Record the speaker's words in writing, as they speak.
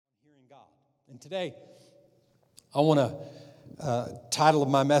And today, I want to, title of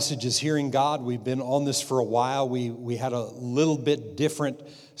my message is Hearing God. We've been on this for a while. We had a little bit different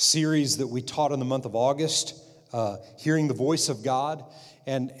series that we taught in the month of August, Hearing the Voice of God.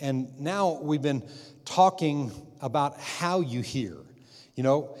 And now we've been talking about how you hear. You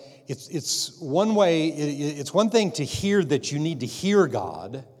know, it's one way, it's one thing to hear that you need to hear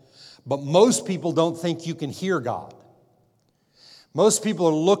God, but most people don't think you can hear God. Most people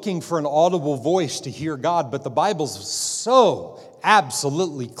are looking for an audible voice to hear God, but the Bible's so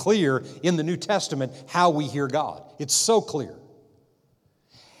absolutely clear in the New Testament how we hear God. It's so clear.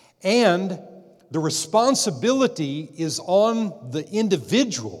 And the responsibility is on the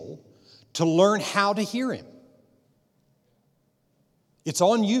individual to learn how to hear Him. It's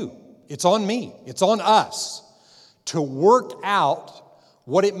on you. It's on me. It's on us to work out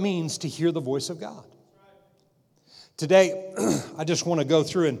what it means to hear the voice of God. Today, I just want to go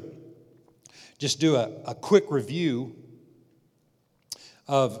through and just do a quick review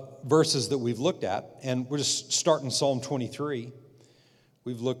of verses that we've looked at. And we're just starting Psalm 23.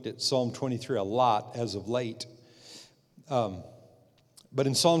 We've looked at Psalm 23 a lot as of late. But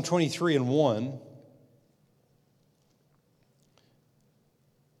in Psalm 23 and 1,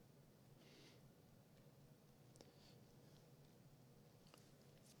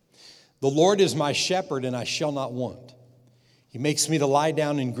 the Lord is my shepherd, and I shall not want. He makes me to lie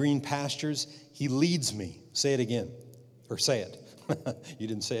down in green pastures. He leads me. Say it again. Or say it. You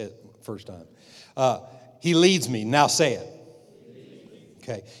didn't say it first time. He leads me. Now say it.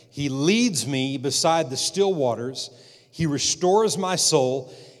 Okay. He leads me beside the still waters. He restores my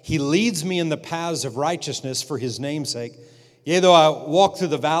soul. He leads me in the paths of righteousness for His name's sake. Yea, though I walk through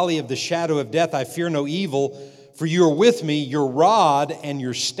the valley of the shadow of death, I fear no evil, for you are with me, your rod and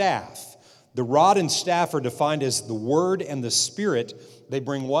your staff. The rod and staff are defined as the Word and the Spirit. They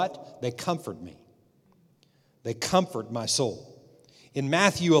bring what? They comfort me. They comfort my soul. In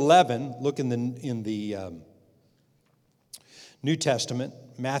Matthew 11, look in the New Testament,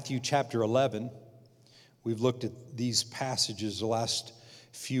 Matthew chapter 11. We've looked at these passages the last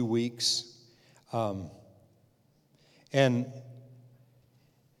few weeks. And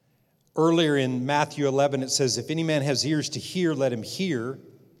earlier in Matthew 11, it says, if any man has ears to hear, let him hear.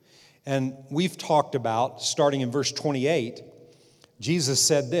 And we've talked about, starting in verse 28, Jesus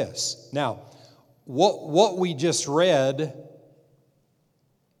said this. Now, what we just read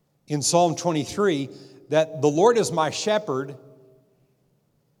in Psalm 23, that the Lord is my shepherd,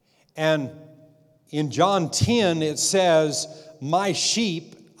 and in John 10 it says, my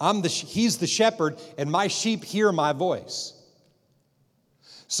sheep, He's the shepherd, and my sheep hear my voice.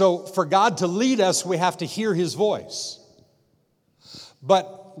 So for God to lead us, we have to hear His voice.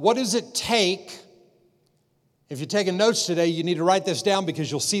 But what does it take? If you're taking notes today, you need to write this down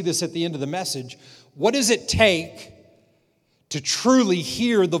because you'll see this at the end of the message. What does it take to truly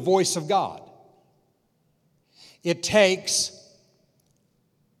hear the voice of God? It takes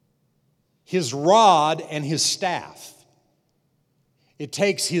His rod and His staff. It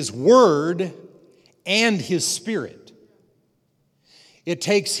takes His Word and His Spirit. It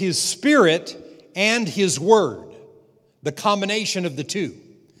takes His Spirit and His Word, the combination of the two.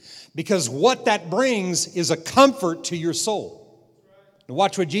 Because what that brings is a comfort to your soul. Now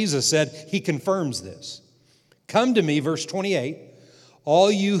watch what Jesus said. He confirms this. Come to me, verse 28, all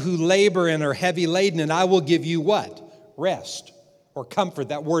you who labor and are heavy laden, and I will give you what? Rest or comfort.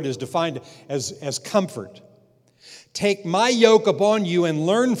 That word is defined as comfort. Take my yoke upon you and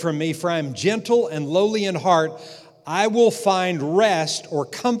learn from me, for I am gentle and lowly in heart. I will find rest or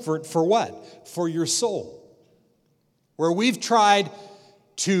comfort for what? For your soul. Where we've tried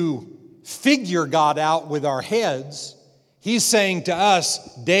to figure God out with our heads, He's saying to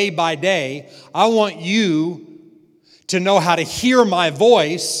us day by day, I want you to know how to hear my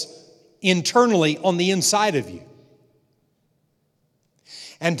voice internally on the inside of you.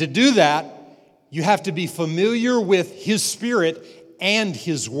 And to do that, you have to be familiar with His Spirit and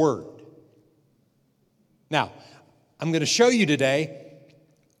His Word. Now, I'm going to show you today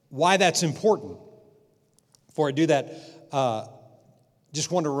why that's important. Before I do that, just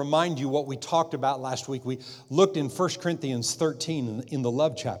want to remind you what we talked about last week. We looked in 1 Corinthians 13 in the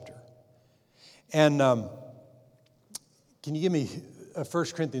love chapter. And can you give me 1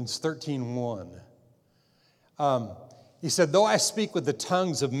 Corinthians 13:1? He said, though I speak with the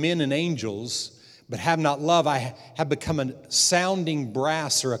tongues of men and angels, but have not love, I have become a sounding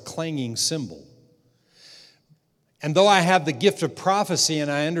brass or a clanging cymbal. And though I have the gift of prophecy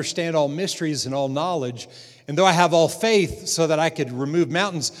and I understand all mysteries and all knowledge, and though I have all faith so that I could remove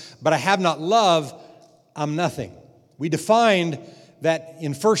mountains, but I have not love, I'm nothing. We defined that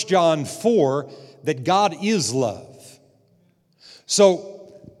in 1 John 4 that God is love.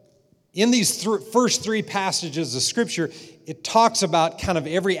 So in these first three passages of Scripture, it talks about kind of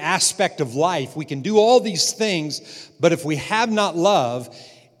every aspect of life. We can do all these things, but if we have not love,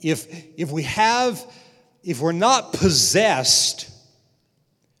 if we're not possessed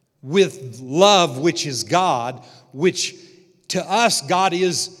with love, which is God, which to us, God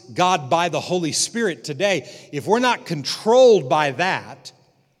is God by the Holy Spirit today. If we're not controlled by that,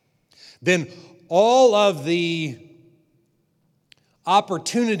 then all of the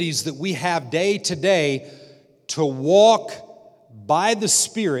opportunities that we have day to day to walk by the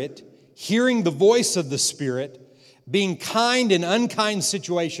Spirit, hearing the voice of the Spirit, being kind in unkind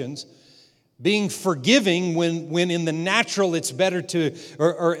situations, being forgiving when in the natural it's better to,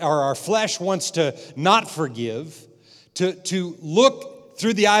 or our flesh wants to not forgive, to look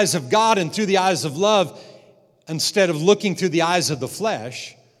through the eyes of God and through the eyes of love instead of looking through the eyes of the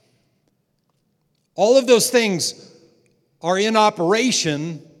flesh. All of those things are in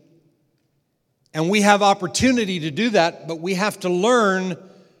operation, and we have opportunity to do that, but we have to learn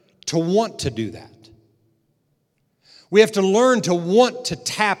to want to do that. We have to learn to want to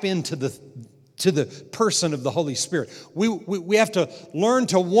tap into the person of the Holy Spirit. We have to learn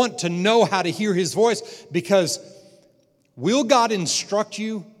to want to know how to hear His voice, because will God instruct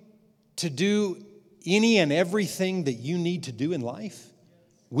you to do any and everything that you need to do in life?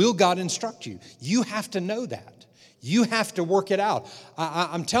 Will God instruct you? You have to know that. You have to work it out.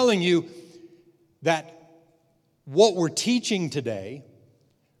 I'm telling you that what we're teaching today,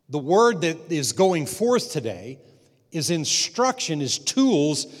 the word that is going forth today, is instruction, is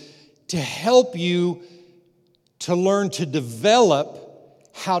tools to help you to learn to develop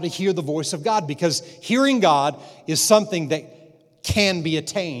how to hear the voice of God. Because hearing God is something that can be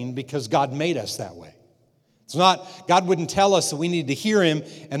attained because God made us that way. It's not, God wouldn't tell us that we need to hear Him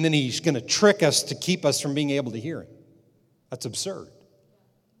and then He's going to trick us to keep us from being able to hear Him. That's absurd.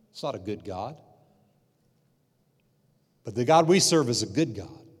 It's not a good God. But the God we serve is a good God.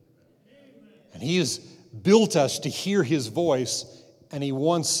 And He has built us to hear His voice, and He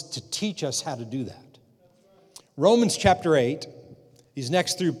wants to teach us how to do that. Romans chapter 8, these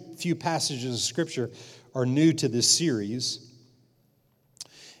next few passages of Scripture are new to this series.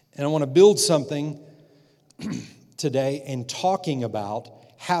 And I want to build something today in talking about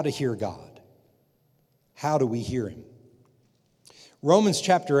how to hear God. How do we hear Him? Romans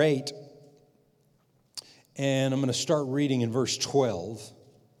chapter 8, and I'm going to start reading in verse 12.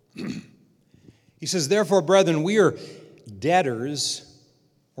 He says, "Therefore, brethren, we are debtors,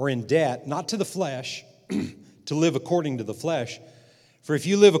 or in debt, not to the flesh, to live according to the flesh. For if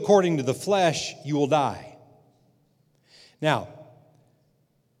you live according to the flesh, you will die." Now,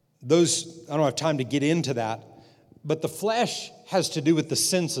 I don't have time to get into that, but the flesh has to do with the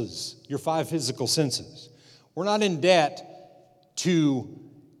senses, your 5 physical senses. We're not in debt to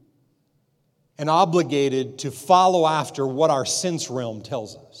and obligated to follow after what our sense realm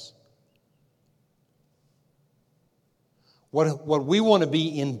tells us. What we want to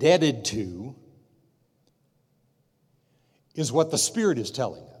be indebted to is what the Spirit is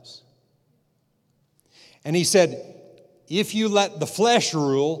telling us. And he said, if you let the flesh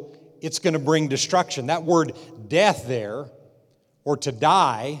rule, it's going to bring destruction. That word death there, or to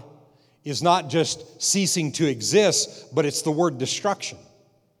die, is not just ceasing to exist, but it's the word destruction.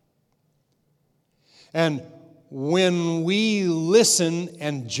 And when we listen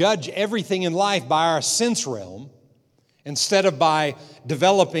and judge everything in life by our sense realm, instead of by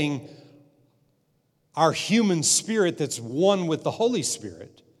developing our human spirit that's one with the Holy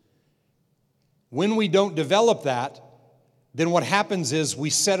Spirit, when we don't develop that, then what happens is we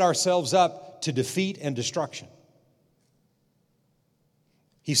set ourselves up to defeat and destruction.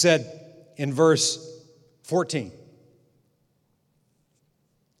 He said in verse 14,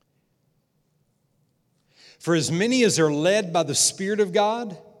 "For as many as are led by the Spirit of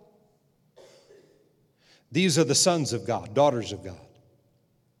God, these are the sons of God, daughters of God."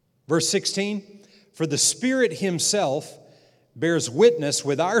 Verse 16, "For the Spirit Himself bears witness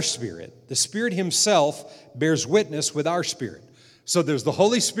with our spirit." The Spirit Himself bears witness with our spirit. So there's the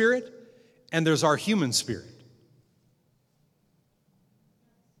Holy Spirit and there's our human spirit.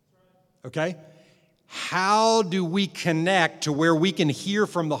 Okay? How do we connect to where we can hear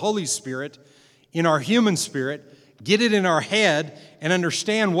from the Holy Spirit in our human spirit, get it in our head, and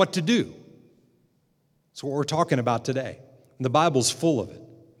understand what to do? That's what we're talking about today. And the Bible's full of it,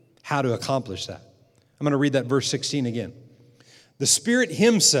 how to accomplish that. I'm going to read that verse 16 again. "The Spirit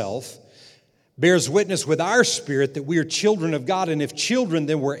Himself bears witness with our spirit that we are children of God, and if children,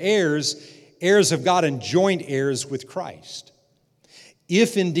 then we're heirs, heirs of God and joint heirs with Christ.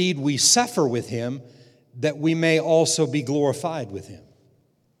 if indeed we suffer with him, that we may also be glorified with him.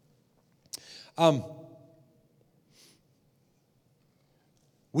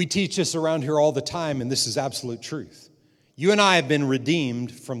 We teach this around here all the time, and this is absolute truth. You and I have been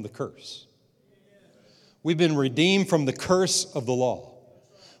redeemed from the curse. We've been redeemed from the curse of the law.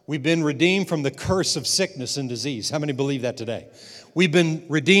 We've been redeemed from the curse of sickness and disease. How many believe that today? We've been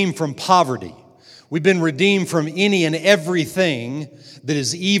redeemed from poverty. We've been redeemed from any and everything that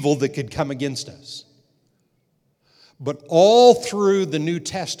is evil that could come against us. But all through the New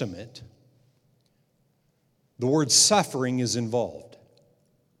Testament, the word suffering is involved.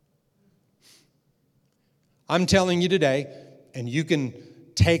 I'm telling you today, and you can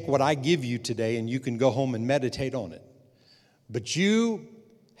take what I give you today and you can go home and meditate on it. But you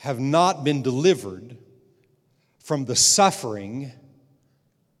have not been delivered from the suffering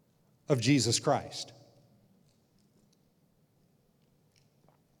of Jesus Christ.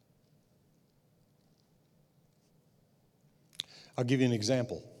 I'll give you an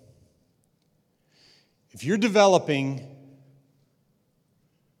example. If you're developing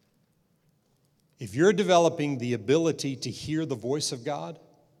the ability to hear the voice of God,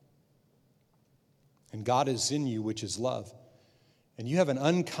 and God is in you, which is love, and you have an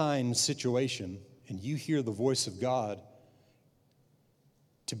unkind situation, and you hear the voice of God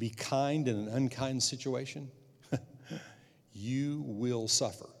to be kind in an unkind situation, you will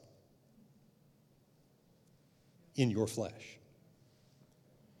suffer in your flesh.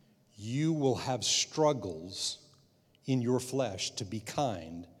 You will have struggles in your flesh to be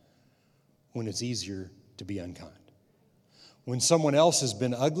kind when it's easier to be unkind. When someone else has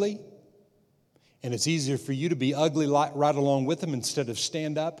been ugly, and it's easier for you to be ugly right along with them instead of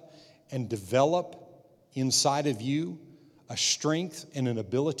stand up and develop inside of you a strength and an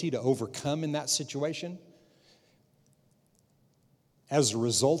ability to overcome in that situation. As a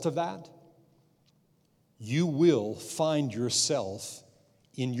result of that, you will find yourself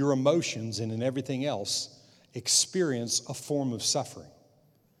in your emotions and in everything else experience a form of suffering.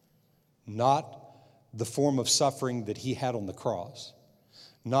 Not the form of suffering that he had on the cross,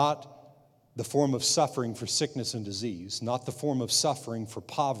 not the form of suffering for sickness and disease, not the form of suffering for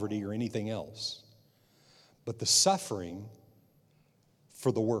poverty or anything else, but the suffering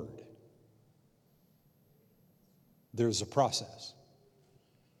for the word. There's a process.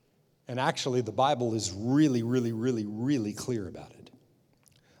 And actually, the Bible is really, really, really, really clear about it.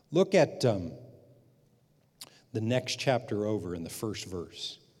 Look at the next chapter over in the first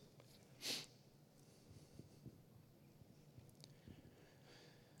verse.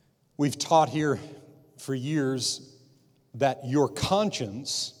 We've taught here for years that your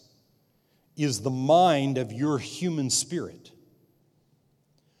conscience is the mind of your human spirit.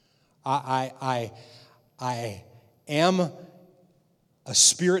 I am a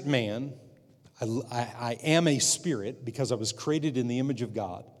spirit man. I am a spirit because I was created in the image of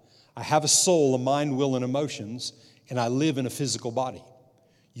God. I have a soul, a mind, will, and emotions, and I live in a physical body.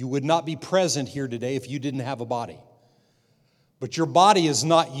 You would not be present here today if you didn't have a body. But your body is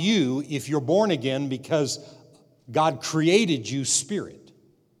not you if you're born again because God created you spirit.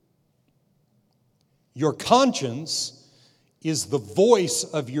 Your conscience is the voice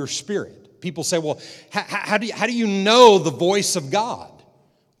of your spirit. People say, well, how do you know the voice of God?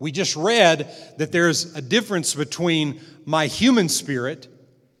 We just read that there's a difference between my human spirit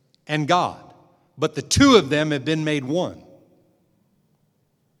and God. But the two of them have been made one.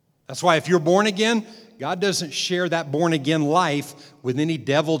 That's why if you're born again, God doesn't share that born-again life with any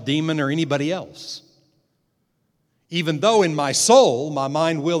devil, demon, or anybody else. Even though in my soul, my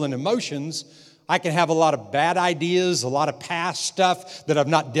mind, will, and emotions, I can have a lot of bad ideas, a lot of past stuff that I've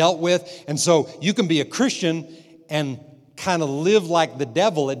not dealt with. And so you can be a Christian and kind of live like the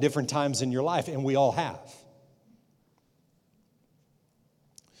devil at different times in your life, and we all have.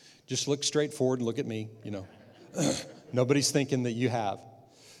 Just look straight forward and look at me, Nobody's thinking that you have.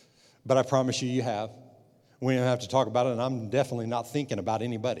 But I promise you have. We don't have to talk about it, and I'm definitely not thinking about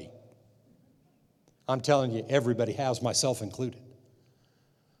anybody. I'm telling you, everybody has, myself included.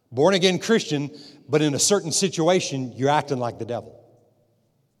 Born-again Christian, but in a certain situation, you're acting like the devil.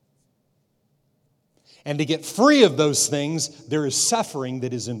 And to get free of those things, there is suffering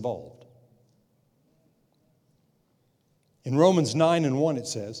that is involved. In Romans 9:1 it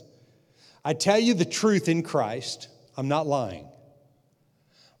says, I tell you the truth in Christ, I'm not lying.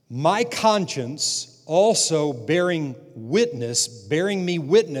 My conscience also bearing me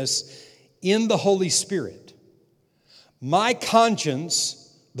witness in the Holy Spirit. My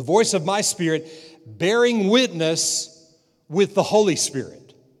conscience, the voice of my spirit, bearing witness with the Holy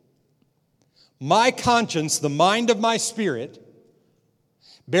Spirit. My conscience, the mind of my spirit,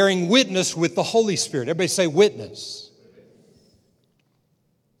 bearing witness with the Holy Spirit. Everybody say witness.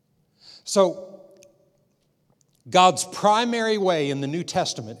 So, God's primary way in the New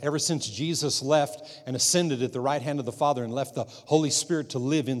Testament, ever since Jesus left and ascended at the right hand of the Father and left the Holy Spirit to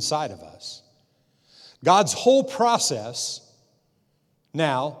live inside of us, God's whole process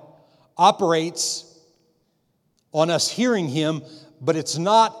now operates on us hearing Him, but it's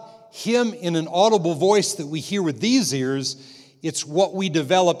not Him in an audible voice that we hear with these ears. It's what we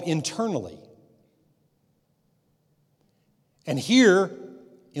develop internally. And here,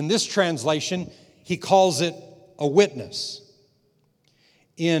 in this translation, he calls it a witness.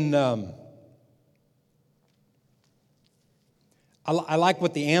 I like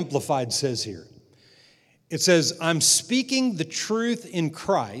what the Amplified says here. It says, I'm speaking the truth in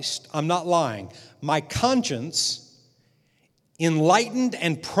Christ. I'm not lying. My conscience, enlightened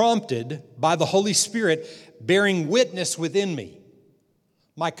and prompted by the Holy Spirit, bearing witness within me.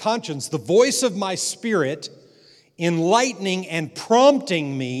 My conscience, the voice of my spirit, enlightening and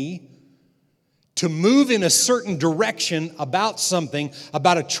prompting me to move in a certain direction about something,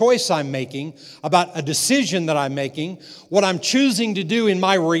 about a choice I'm making, about a decision that I'm making, what I'm choosing to do in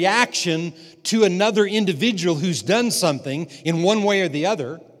my reaction to another individual who's done something in one way or the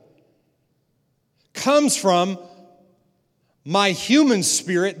other, comes from my human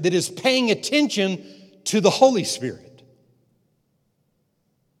spirit that is paying attention to the Holy Spirit.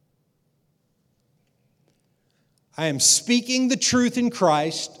 I am speaking the truth in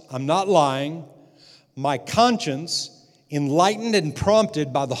Christ. I'm not lying. My conscience, enlightened and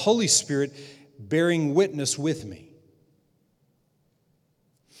prompted by the Holy Spirit, bearing witness with me.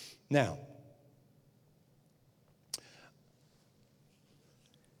 Now,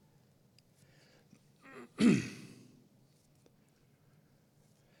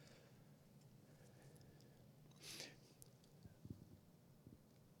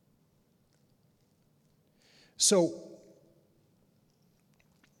 so,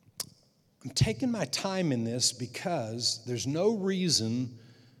 I'm taking my time in this because there's no reason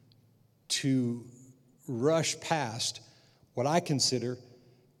to rush past what I consider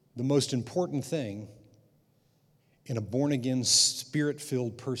the most important thing in a born-again,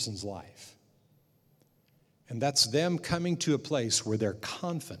 spirit-filled person's life. And that's them coming to a place where they're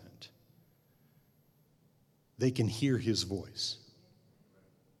confident they can hear His voice.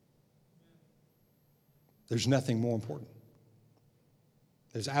 There's nothing more important.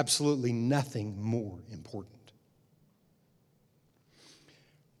 There's absolutely nothing more important.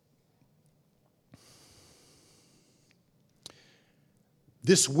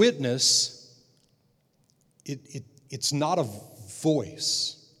 This witness, it's not a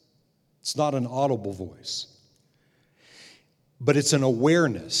voice. It's not an audible voice. But it's an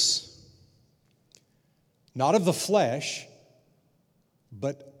awareness. Not of the flesh,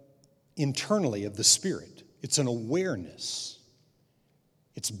 but internally of the Spirit. It's an awareness.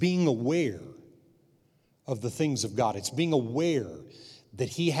 It's being aware of the things of God. It's being aware that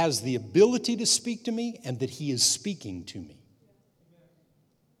He has the ability to speak to me and that He is speaking to me.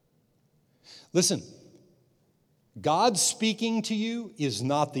 Listen, God speaking to you is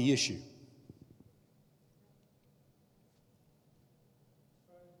not the issue.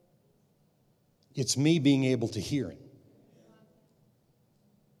 It's me being able to hear Him.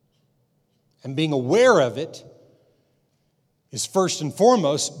 And being aware of it is first and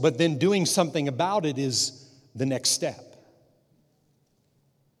foremost, but then doing something about it is the next step.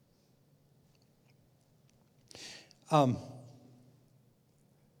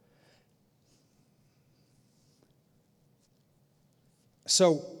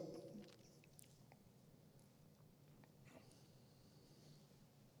 So,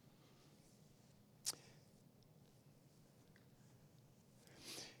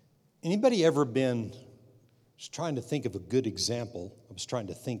 anybody ever been, just trying to think of a good example. I was trying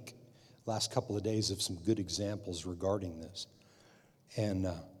to think last couple of days of some good examples regarding this. And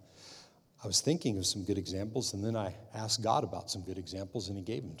I was thinking of some good examples, and then I asked God about some good examples, and He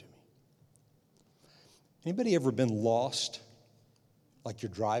gave them to me. Anybody ever been lost? Like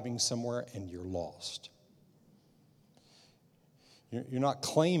you're driving somewhere and you're lost. You're not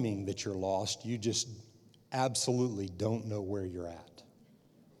claiming that you're lost. You just absolutely don't know where you're at.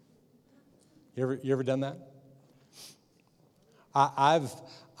 You ever done that? My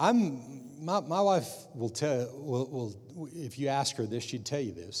wife will tell, if you ask her this, she'd tell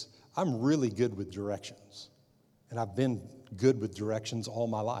you this. I'm really good with directions. And I've been good with directions all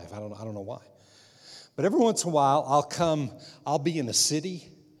my life. I don't know why. But every once in a while, I'll be in a city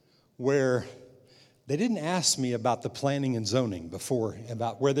where they didn't ask me about the planning and zoning before,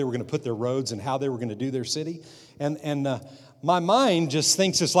 about where they were going to put their roads and how they were going to do their city. And my mind just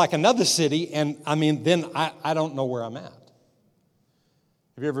thinks it's like another city, and then I don't know where I'm at.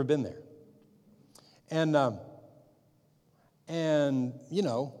 Have you ever been there? And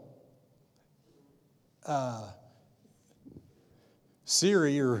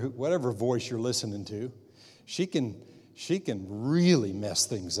Siri or whatever voice you're listening to, she can really mess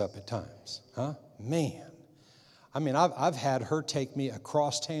things up at times, huh? Man, I've had her take me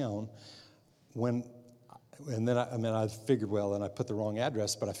across town and then I figured, well, and I put the wrong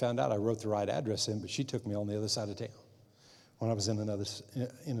address, but I found out I wrote the right address in, but she took me on the other side of town when I was in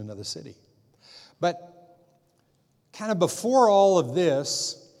another city. But kind of before all of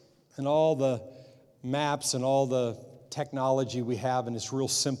this and all the maps and all the technology we have, and it's real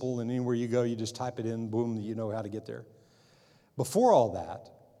simple, and anywhere you go, you just type it in, boom, you know how to get there. Before all that,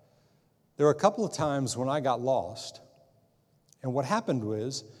 there were a couple of times when I got lost, and what happened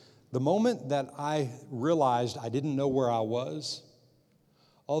was, the moment that I realized I didn't know where I was,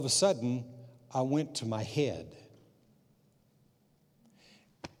 all of a sudden, I went to my head.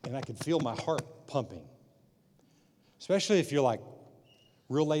 And I could feel my heart pumping. Especially if you're like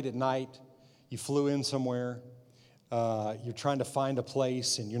real late at night, you flew in somewhere, you're trying to find a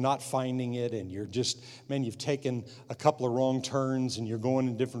place and you're not finding it, and you're just, you've taken a couple of wrong turns and you're going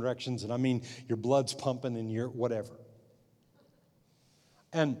in different directions, and your blood's pumping and you're whatever.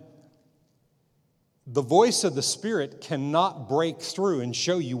 And the voice of the Spirit cannot break through and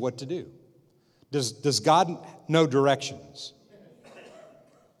show you what to do. Does God know directions?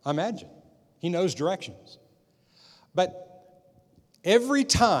 Imagine. He knows directions. But every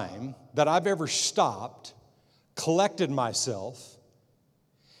time that I've ever stopped, collected myself,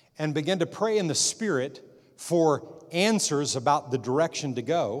 and began to pray in the Spirit for answers about the direction to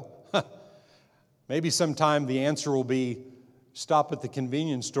go, maybe sometime the answer will be stop at the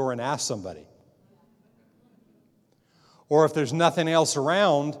convenience store and ask somebody. Or if there's nothing else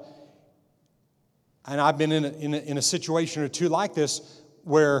around, and I've been in a situation or two like this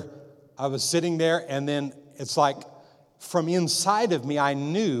where I was sitting there and then it's like from inside of me I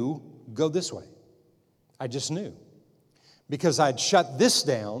knew, go this way. I just knew. Because I'd shut this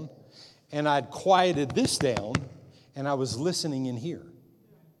down and I'd quieted this down and I was listening in here.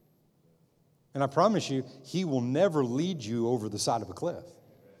 And I promise you, He will never lead you over the side of a cliff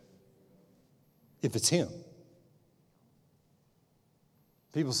if it's Him.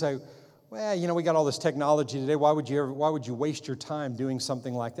 People say, well, we got all this technology today. Why would you waste your time doing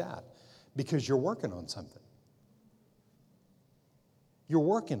something like that? Because you're working on something. You're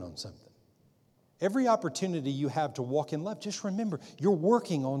working on something. Every opportunity you have to walk in love, just remember, you're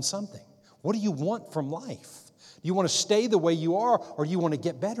working on something. What do you want from life? Do you want to stay the way you are, or do you want to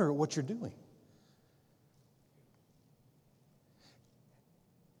get better at what you're doing?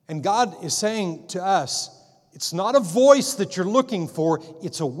 And God is saying to us, it's not a voice that you're looking for,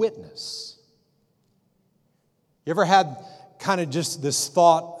 it's a witness. You ever had kind of just this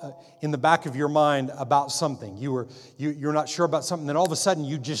thought in the back of your mind about something? You're not sure about something, then all of a sudden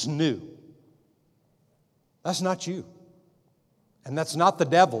you just knew. That's not you. And that's not the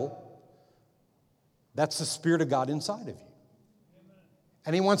devil. That's the Spirit of God inside of you.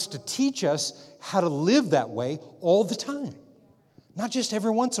 And He wants to teach us how to live that way all the time, not just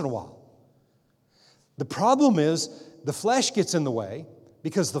every once in a while. The problem is the flesh gets in the way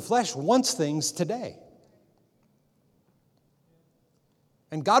because the flesh wants things today.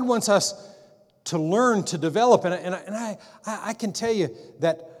 And God wants us to learn to develop. And I can tell you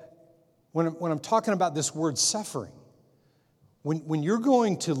that when I'm talking about this word suffering, when you're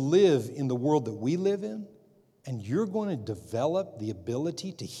going to live in the world that we live in, and you're going to develop the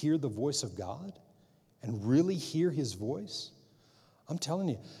ability to hear the voice of God and really hear His voice, I'm telling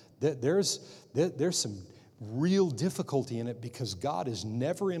you, there's some real difficulty in it because God is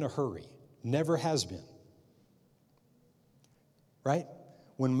never in a hurry, never has been. Right?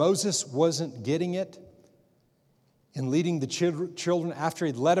 When Moses wasn't getting it in leading the children after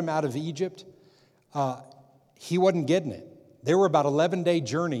he'd led them out of Egypt, he wasn't getting it. They were about 11-day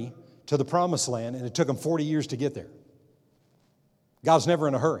journey to the promised land, and it took them 40 years to get there. God's never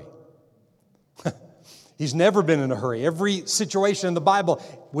in a hurry. He's never been in a hurry. Every situation in the Bible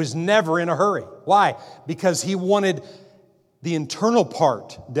was never in a hurry. Why? Because He wanted the internal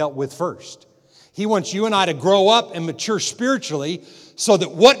part dealt with first. He wants you and I to grow up and mature spiritually so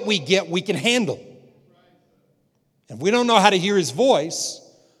that what we get, we can handle. If we don't know how to hear His voice,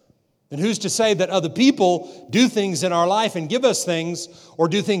 then who's to say that other people do things in our life and give us things or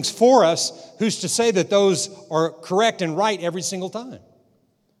do things for us? Who's to say that those are correct and right every single time?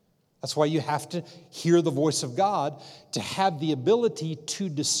 That's why you have to hear the voice of God to have the ability to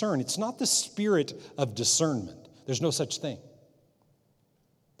discern. It's not the spirit of discernment. There's no such thing.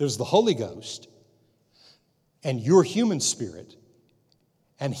 There's the Holy Ghost and your human spirit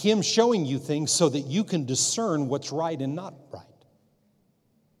and Him showing you things so that you can discern what's right and not right.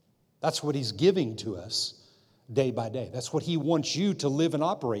 That's what He's giving to us day by day. That's what He wants you to live and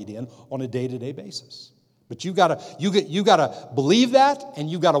operate in on a day-to-day basis. But you gotta believe that, and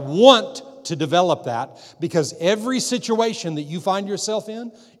you gotta want to develop that, because every situation that you find yourself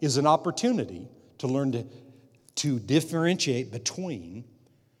in is an opportunity to learn to differentiate between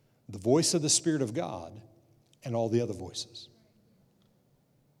the voice of the Spirit of God and all the other voices.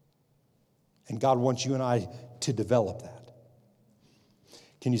 And God wants you and I to develop that.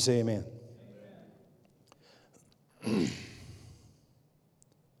 Can you say amen? Amen.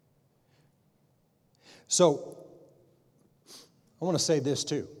 So, I want to say this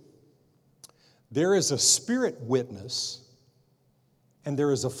too. There is a spirit witness and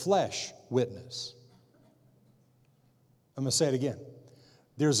there is a flesh witness. I'm going to say it again.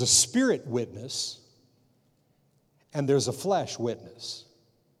 There's a spirit witness and there's a flesh witness.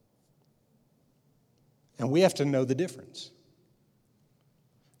 And we have to know the difference.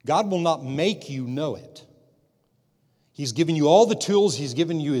 God will not make you know it. He's given you all the tools. He's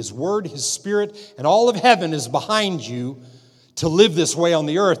given you His Word, His Spirit, and all of heaven is behind you to live this way on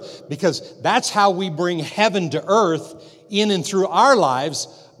the earth, because that's how we bring heaven to earth in and through our lives,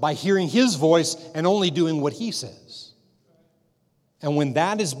 by hearing His voice and only doing what He says. And when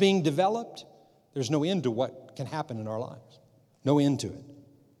that is being developed, there's no end to what can happen in our lives. No end to it.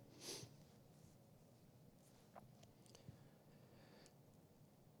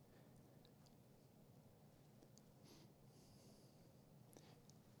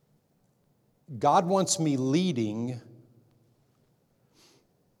 God wants me leading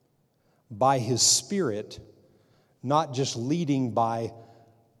by His Spirit, not just leading by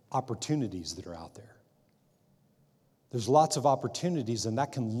opportunities that are out there. There's lots of opportunities, and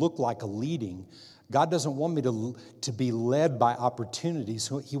that can look like a leading. God doesn't want me to be led by opportunities.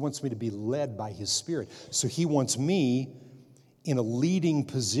 He wants me to be led by His Spirit. So He wants me in a leading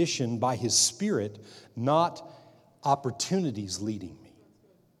position by His Spirit, not opportunities leading me.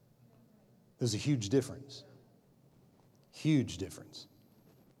 There's a huge difference. Huge difference.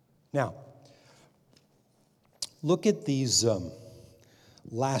 Now, look at these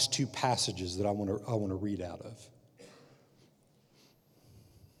last two passages that I want to read out of.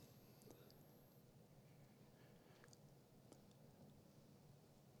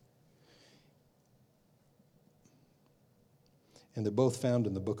 And they're both found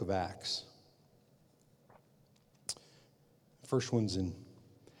in the book of Acts. The first one's in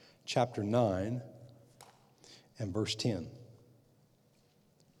chapter 9 and verse 10.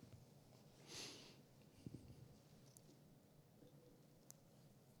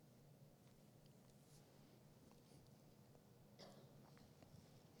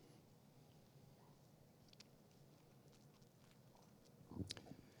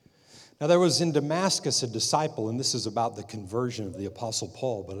 Now there was in Damascus a disciple, and this is about the conversion of the Apostle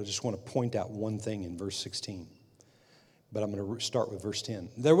Paul, but I just want to point out one thing in verse 16. But I'm going to start with verse 10.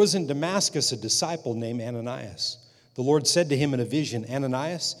 There was in Damascus a disciple named Ananias. The Lord said to him in a vision,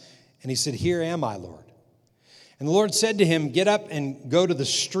 Ananias, and he said, Here am I, Lord. And the Lord said to him, Get up and go to the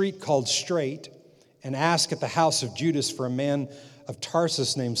street called Straight, and ask at the house of Judas for a man of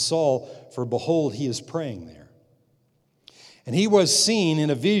Tarsus named Saul, for behold, he is praying there. And he was seen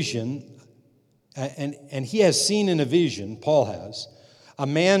in a vision, and he has seen in a vision, Paul has, a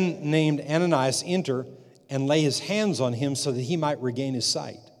man named Ananias enter and lay his hands on him so that he might regain his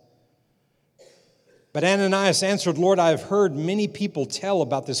sight. But Ananias answered, Lord, I have heard many people tell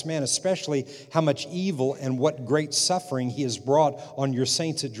about this man, especially how much evil and what great suffering he has brought on your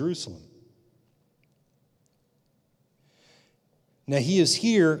saints at Jerusalem. Now he is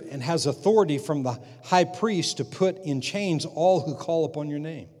here and has authority from the high priest to put in chains all who call upon your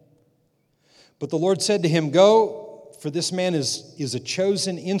name. But the Lord said to him, Go, for this man is a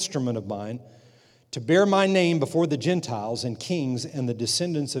chosen instrument of mine to bear my name before the Gentiles and kings and the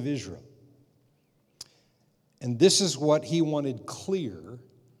descendants of Israel. And this is what he wanted clear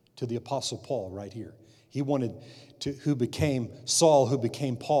to the Apostle Paul right here. He wanted to, who became Saul, who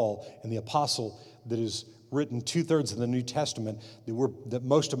became Paul, and the apostle that is written 2/3 of the New Testament, that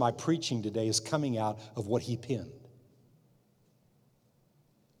most of my preaching today is coming out of what he penned.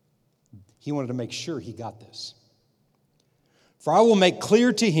 He wanted to make sure he got this. For I will make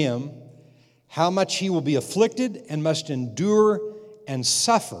clear to him how much he will be afflicted and must endure and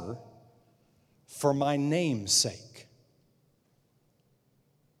suffer for my name's sake.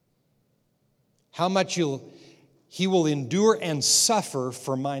 How much he will endure and suffer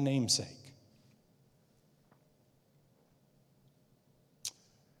for my name's sake.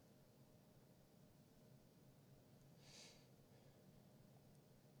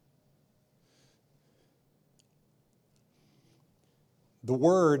 The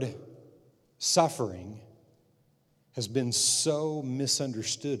word suffering has been so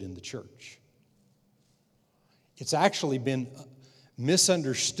misunderstood in the church. It's actually been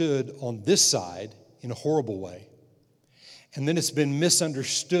misunderstood on this side in a horrible way. And then it's been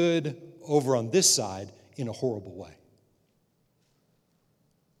misunderstood over on this side in a horrible way.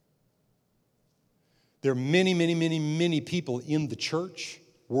 There are many, many, many, many people in the church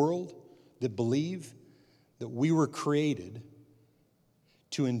world that believe that we were created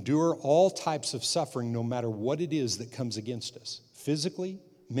to endure all types of suffering no matter what it is that comes against us, physically,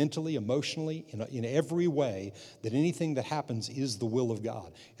 mentally, emotionally, in every way, that anything that happens is the will of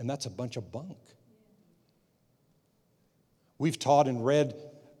God. And that's a bunch of bunk. We've taught and read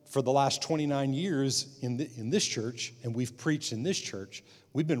for the last 29 years in this church, and we've preached in this church,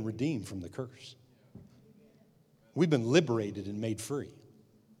 we've been redeemed from the curse. We've been liberated and made free.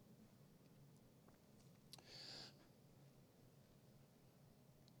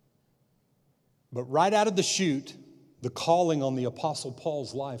 But right out of the chute, the calling on the Apostle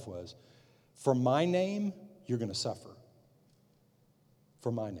Paul's life was, for my name, you're going to suffer.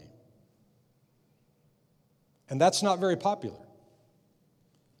 For my name. And that's not very popular.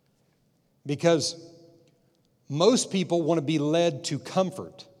 Because most people want to be led to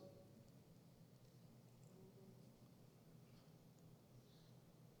comfort.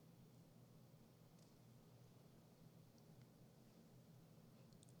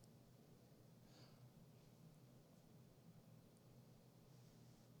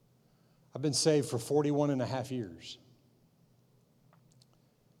 I've been saved for 41 and a half years.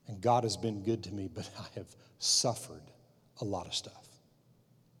 And God has been good to me, but I have suffered a lot of stuff.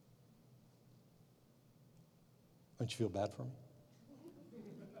 Don't you feel bad for me?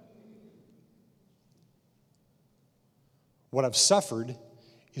 What I've suffered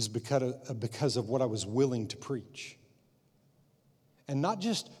is because of what I was willing to preach. And not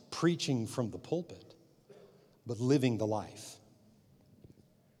just preaching from the pulpit, but living the life.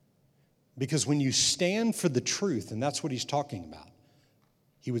 Because when you stand for the truth, and that's what he's talking about,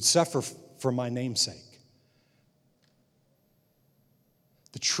 he would suffer for my name's sake.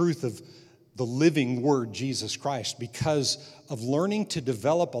 The truth of the living word, Jesus Christ, because of learning to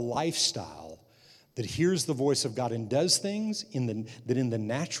develop a lifestyle that hears the voice of God and does things that in the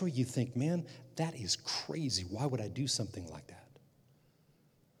natural you think, man, that is crazy. Why would I do something like that?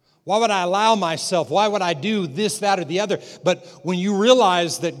 Why would I allow myself? Why would I do this, that, or the other? But when you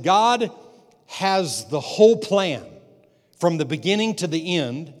realize that God has the whole plan from the beginning to the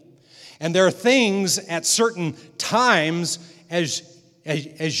end, and there are things at certain times as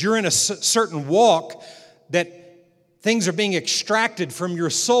you're in a certain walk that things are being extracted from your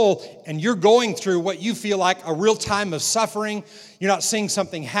soul and you're going through what you feel like a real time of suffering. You're not seeing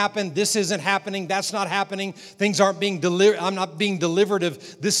something happen. This isn't happening. That's not happening. Things aren't being delivered. I'm not being delivered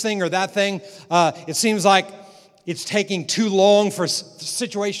of this thing or that thing. It seems like it's taking too long for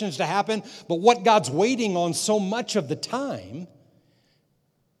situations to happen. But what God's waiting on so much of the time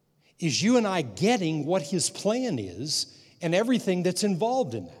is you and I getting what His plan is and everything that's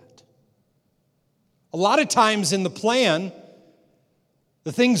involved in that. A lot of times in the plan,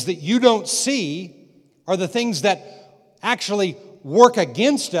 the things that you don't see are the things that actually work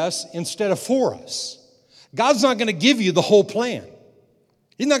against us instead of for us. God's not going to give you the whole plan.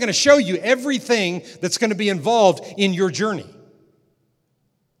 He's not going to show you everything that's going to be involved in your journey.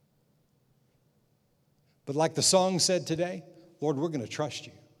 But like the song said today, Lord, we're going to trust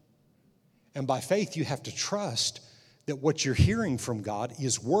you. And by faith, you have to trust that what you're hearing from God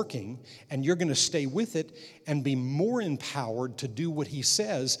is working, and you're going to stay with it and be more empowered to do what He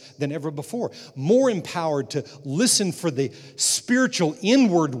says than ever before. More empowered to listen for the spiritual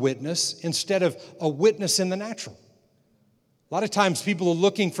inward witness instead of a witness in the natural. A lot of times people are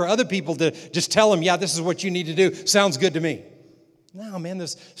looking for other people to just tell them, yeah, this is what you need to do. Sounds good to me. No, man,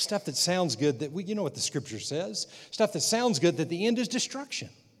 there's stuff that sounds good that you know what the Scripture says. Stuff that sounds good that the end is destruction.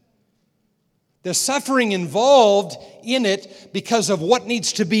 There's suffering involved in it because of what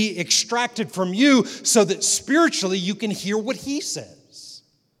needs to be extracted from you so that spiritually you can hear what He says.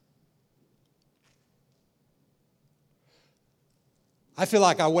 I feel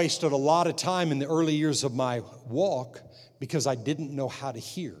like I wasted a lot of time in the early years of my walk because I didn't know how to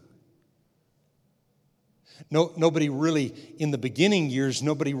hear. Nobody really, in the beginning years,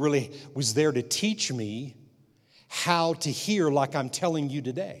 nobody really was there to teach me how to hear like I'm telling you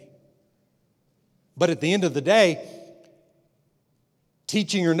today. But at the end of the day,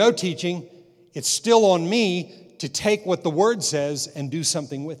 teaching or no teaching, it's still on me to take what the Word says and do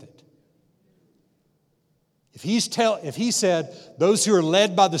something with it. If He said, those who are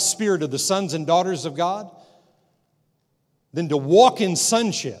led by the Spirit are the sons and daughters of God, than to walk in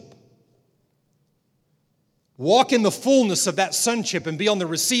sonship. Walk in the fullness of that sonship and be on the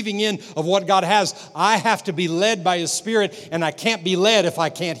receiving end of what God has. I have to be led by His Spirit, and I can't be led if I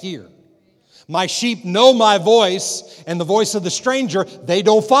can't hear. My sheep know my voice, and the voice of the stranger, they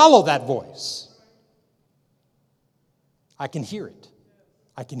don't follow that voice. I can hear it.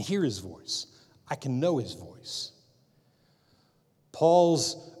 I can hear His voice. I can know His voice.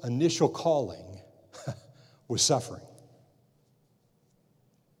 Paul's initial calling was suffering.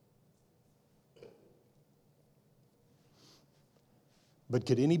 But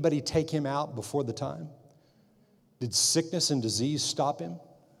could anybody take him out before the time? Did sickness and disease stop him?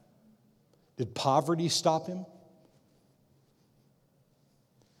 Did poverty stop him?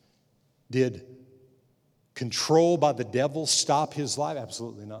 Did control by the devil stop his life?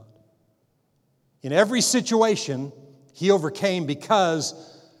 Absolutely not. In every situation, he overcame because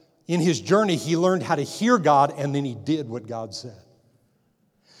in his journey, he learned how to hear God, and then he did what God said.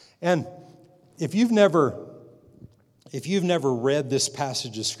 And if you've never read this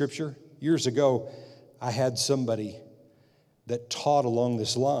passage of Scripture, years ago, I had somebody that taught along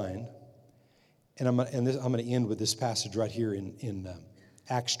this line, and I'm going to end with this passage right here in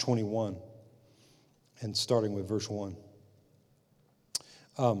Acts 21, and starting with verse 1.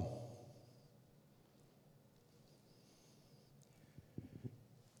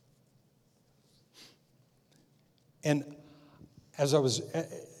 And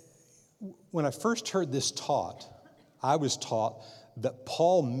when I first heard this taught, I was taught that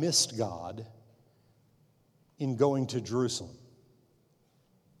Paul missed God in going to Jerusalem.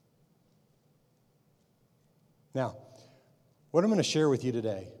 Now, what I'm going to share with you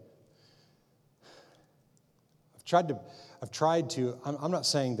today, I've tried to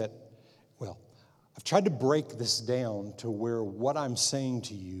break this down to where what I'm saying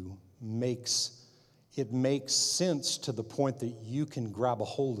to you makes sense to the point that you can grab a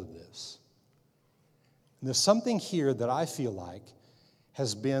hold of this. And there's something here that I feel like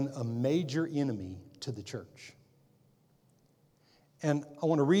has been a major enemy to the church. And I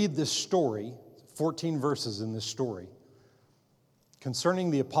want to read this story, 14 verses in this story,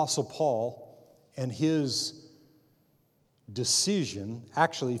 concerning the Apostle Paul and his decision.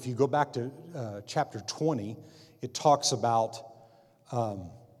 Actually, if you go back to chapter 20, it talks about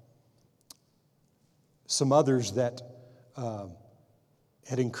some others that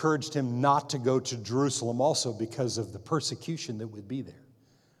had encouraged him not to go to Jerusalem also because of the persecution that would be there.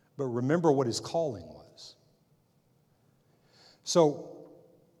 But remember what his calling was. So,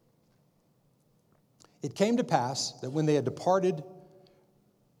 it came to pass that when we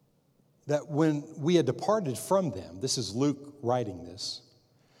had departed from them, this is Luke writing this,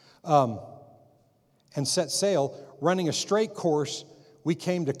 and set sail, running a straight course, we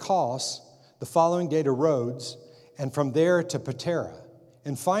came to Kos, the following day to Rhodes, and from there to Patara.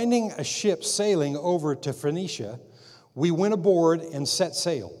 And finding a ship sailing over to Phoenicia, we went aboard and set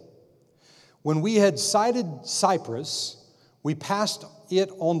sail. When we had sighted Cyprus, we passed it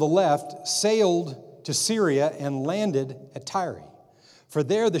on the left, sailed to Syria, and landed at Tyre. For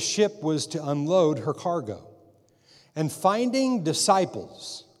there the ship was to unload her cargo. And finding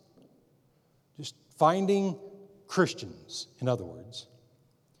disciples, just finding Christians, in other words,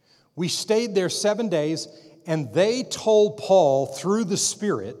 we stayed there 7 days, and they told Paul through the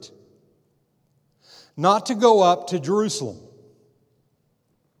Spirit not to go up to Jerusalem.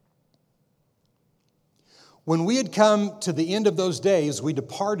 When we had come to the end of those days, we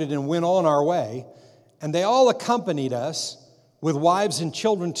departed and went on our way, and they all accompanied us with wives and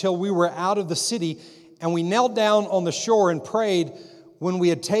children till we were out of the city, and we knelt down on the shore and prayed. When we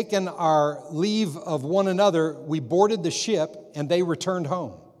had taken our leave of one another, we boarded the ship, and they returned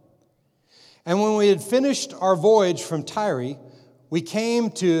home. And when we had finished our voyage from Tyre, we came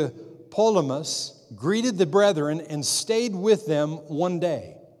to Ptolemais, greeted the brethren, and stayed with them one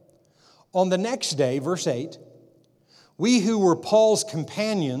day. On the next day, verse 8, we who were Paul's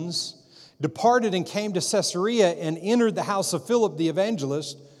companions departed and came to Caesarea and entered the house of Philip the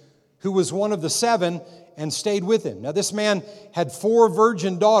evangelist, who was one of the 7, and stayed with him. Now this man had 4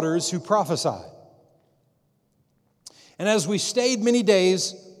 virgin daughters who prophesied. And as we stayed many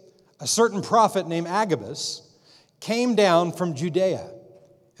days, a certain prophet named Agabus came down from Judea.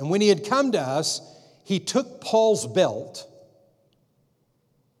 And when he had come to us, he took Paul's belt,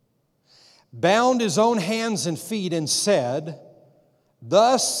 bound his own hands and feet, and said,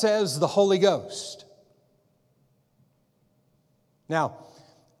 "Thus says the Holy Ghost." Now,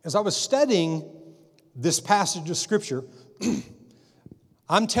 as I was studying this passage of Scripture,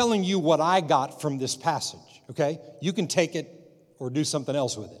 I'm telling you what I got from this passage, okay? You can take it or do something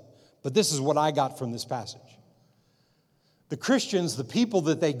else with it. But this is what I got from this passage. The Christians, the people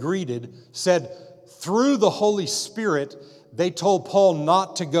that they greeted, said through the Holy Spirit, they told Paul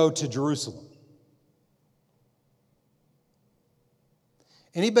not to go to Jerusalem.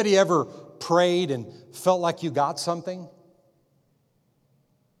 Anybody ever prayed and felt like you got something,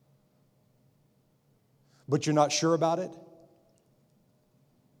 but you're not sure about it?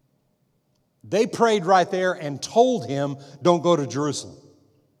 They prayed right there and told him, don't go to Jerusalem.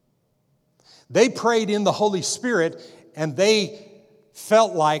 They prayed in the Holy Spirit and they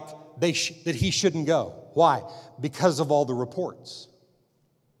felt like that he shouldn't go. Why? Because of all the reports.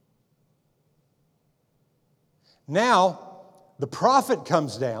 Now, the prophet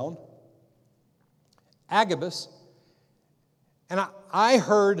comes down, Agabus, and I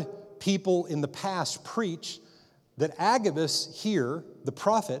heard people in the past preach that Agabus here, the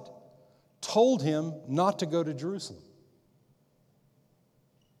prophet, told him not to go to Jerusalem.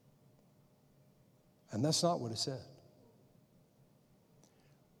 And that's not what it said.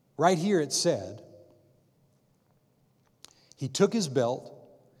 Right here it said, he took his belt,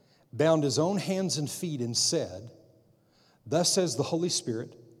 bound his own hands and feet, and said, thus says the Holy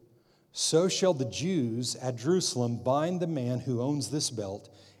Spirit, so shall the Jews at Jerusalem bind the man who owns this belt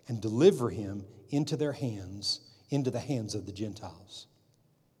and deliver him into the hands of the Gentiles.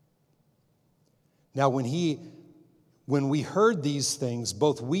 Now, when we heard these things,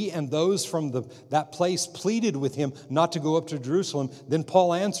 both we and those from that place pleaded with him not to go up to Jerusalem. Then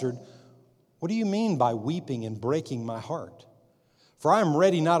Paul answered, what do you mean by weeping and breaking my heart? For I am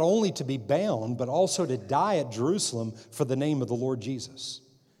ready not only to be bound, but also to die at Jerusalem for the name of the Lord Jesus.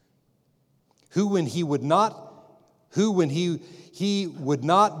 Who when he would not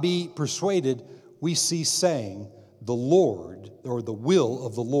be persuaded, we see saying, the Lord, or the will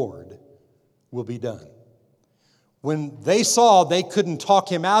of the Lord, will be done. When they saw they couldn't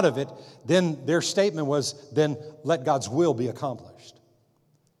talk him out of it, then their statement was, then let God's will be accomplished.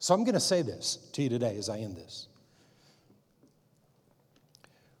 So I'm going to say this to you today as I end this.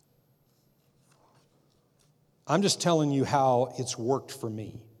 I'm just telling you how it's worked for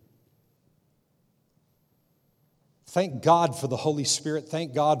me. Thank God for the Holy Spirit.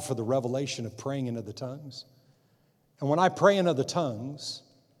 Thank God for the revelation of praying in other tongues. And when I pray in other tongues,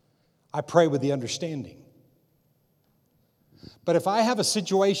 I pray with the understanding. But if I have a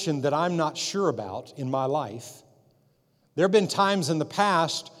situation that I'm not sure about in my life, there have been times in the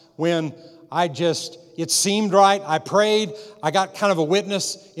past when it seemed right, I prayed, I got kind of a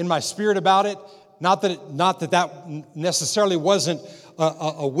witness in my spirit about it. Not that necessarily wasn't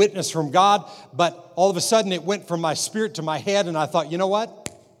a witness from God, but all of a sudden it went from my spirit to my head, and I thought, you know what?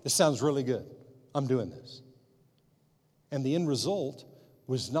 This sounds really good. I'm doing this. And the end result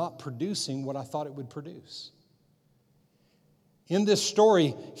was not producing what I thought it would produce. In this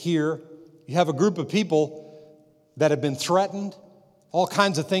story here, you have a group of people that have been threatened. All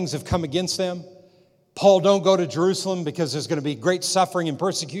kinds of things have come against them. Paul, don't go to Jerusalem because there's going to be great suffering and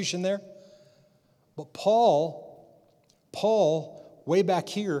persecution there. But Paul, way back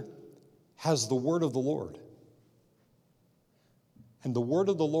here, has the word of the Lord. And the word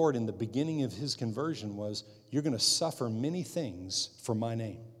of the Lord in the beginning of his conversion was, you're going to suffer many things for my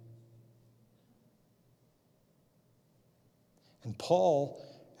name. And Paul,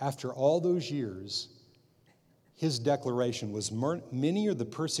 after all those years, his declaration was, many are the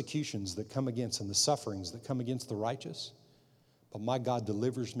persecutions that come against and the sufferings that come against the righteous, but my God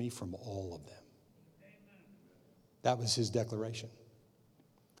delivers me from all of them. That was his declaration.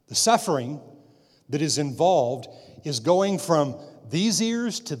 The suffering that is involved is going from these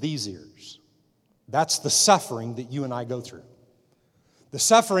ears to these ears. That's the suffering that you and I go through. The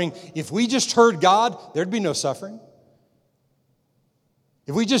suffering, if we just heard God, there'd be no suffering.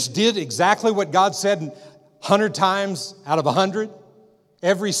 If we just did exactly what God said 100 times out of 100,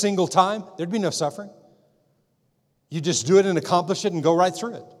 every single time, there'd be no suffering. You just do it and accomplish it and go right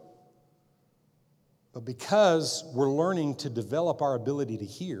through it. But because we're learning to develop our ability to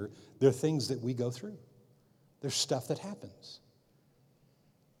hear, there are things that we go through. There's stuff that happens.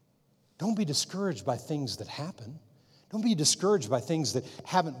 Don't be discouraged by things that happen. Don't be discouraged by things that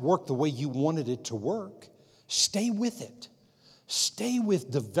haven't worked the way you wanted it to work. Stay with it. Stay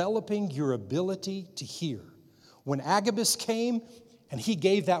with developing your ability to hear. When Agabus came and he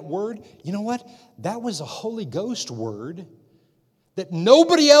gave that word, you know what? That was a Holy Ghost word that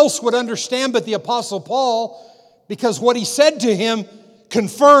nobody else would understand but the Apostle Paul, because what he said to him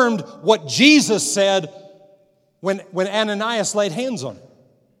confirmed what Jesus said when Ananias laid hands on him.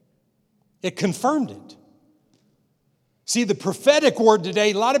 It confirmed it. See, the prophetic word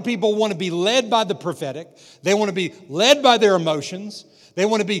today, a lot of people want to be led by the prophetic. They want to be led by their emotions. They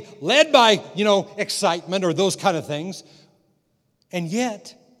want to be led by, excitement or those kind of things. And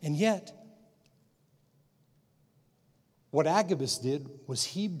yet, what Agabus did was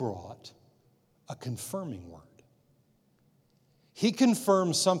he brought a confirming word. He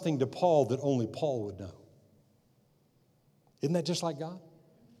confirmed something to Paul that only Paul would know. Isn't that just like God?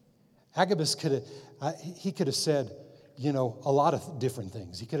 Agabus could have said, a lot of different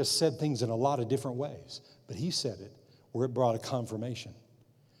things. He could have said things in a lot of different ways. But he said it where it brought a confirmation.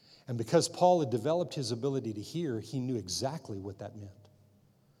 And because Paul had developed his ability to hear, he knew exactly what that meant.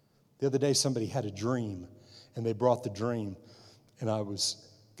 The other day, somebody had a dream, and they brought the dream, and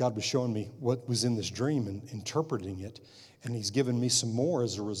God was showing me what was in this dream and interpreting it, and he's given me some more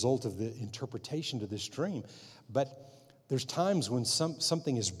as a result of the interpretation to this dream. But there's times when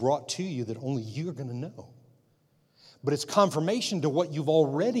something is brought to you that only you're going to know. But it's confirmation to what you've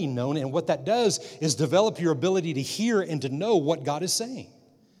already known, and what that does is develop your ability to hear and to know what God is saying.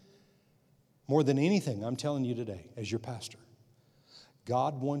 More than anything, I'm telling you today, as your pastor,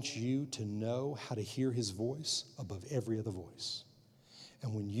 God wants you to know how to hear His voice above every other voice.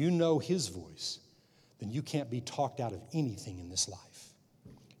 And when you know His voice, then you can't be talked out of anything in this life.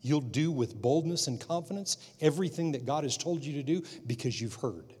 You'll do with boldness and confidence everything that God has told you to do because you've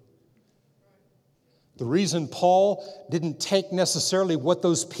heard. The reason Paul didn't take necessarily what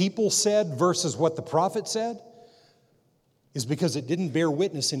those people said versus what the prophet said is because it didn't bear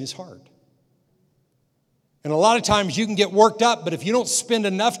witness in his heart. And a lot of times you can get worked up, but if you don't spend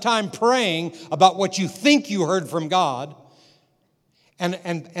enough time praying about what you think you heard from God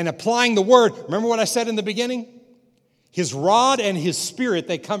and applying the word, remember what I said in the beginning? His rod and His Spirit,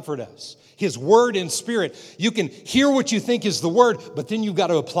 they comfort us. His word and Spirit. You can hear what you think is the word, but then you've got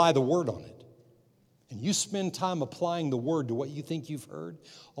to apply the word on it. And you spend time applying the word to what you think you've heard,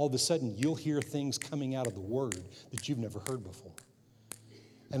 all of a sudden you'll hear things coming out of the word that you've never heard before.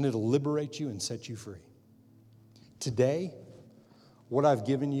 And it'll liberate you and set you free. Today, what I've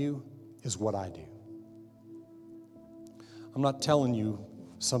given you is what I do. I'm not telling you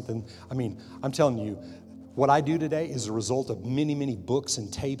something, I'm telling you what I do today is a result of many, many books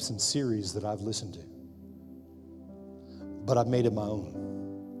and tapes and series that I've listened to. But I've made it my own.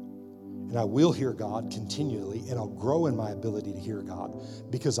 And I will hear God continually, and I'll grow in my ability to hear God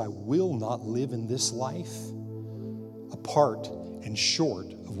because I will not live in this life apart and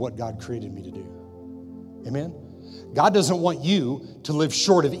short of what God created me to do. Amen? God doesn't want you to live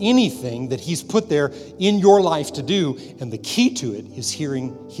short of anything that He's put there in your life to do, and the key to it is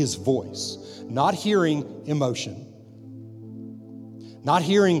hearing His voice, not hearing emotion, not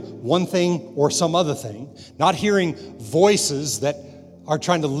hearing one thing or some other thing, not hearing voices that are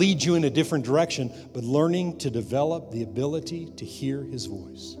trying to lead you in a different direction, but learning to develop the ability to hear His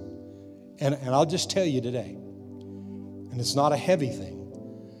voice. And I'll just tell you today, and it's not a heavy thing,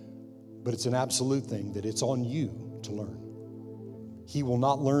 but it's an absolute thing, that it's on you to learn. He will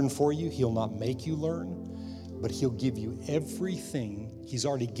not learn for you. He'll not make you learn, but He'll give you everything. He's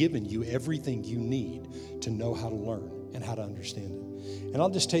already given you everything you need to know how to learn and how to understand it. And I'll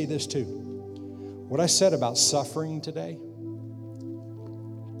just tell you this too. What I said about suffering today,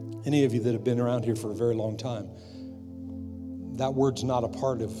 any of you that have been around here for a very long time, that word's not a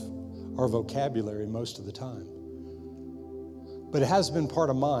part of our vocabulary most of the time. But it has been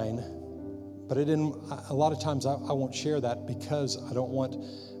part of mine. But a lot of times I won't share that because I don't want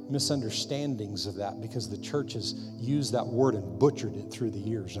misunderstandings of that, because the church has used that word and butchered it through the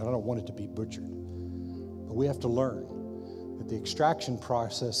years, and I don't want it to be butchered. But we have to learn that the extraction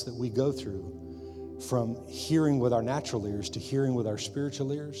process that we go through from hearing with our natural ears to hearing with our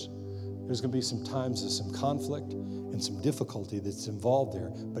spiritual ears, there's going to be some times of some conflict and some difficulty that's involved there,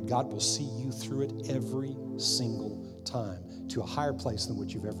 but God will see you through it every single time to a higher place than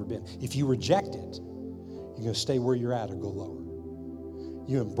what you've ever been. If you reject it, you're going to stay where you're at or go lower.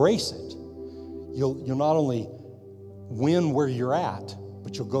 You embrace it, you'll not only win where you're at,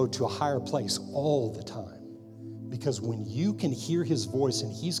 but you'll go to a higher place all the time. Because when you can hear His voice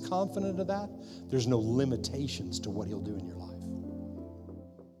and He's confident of that, there's no limitations to what He'll do in your life.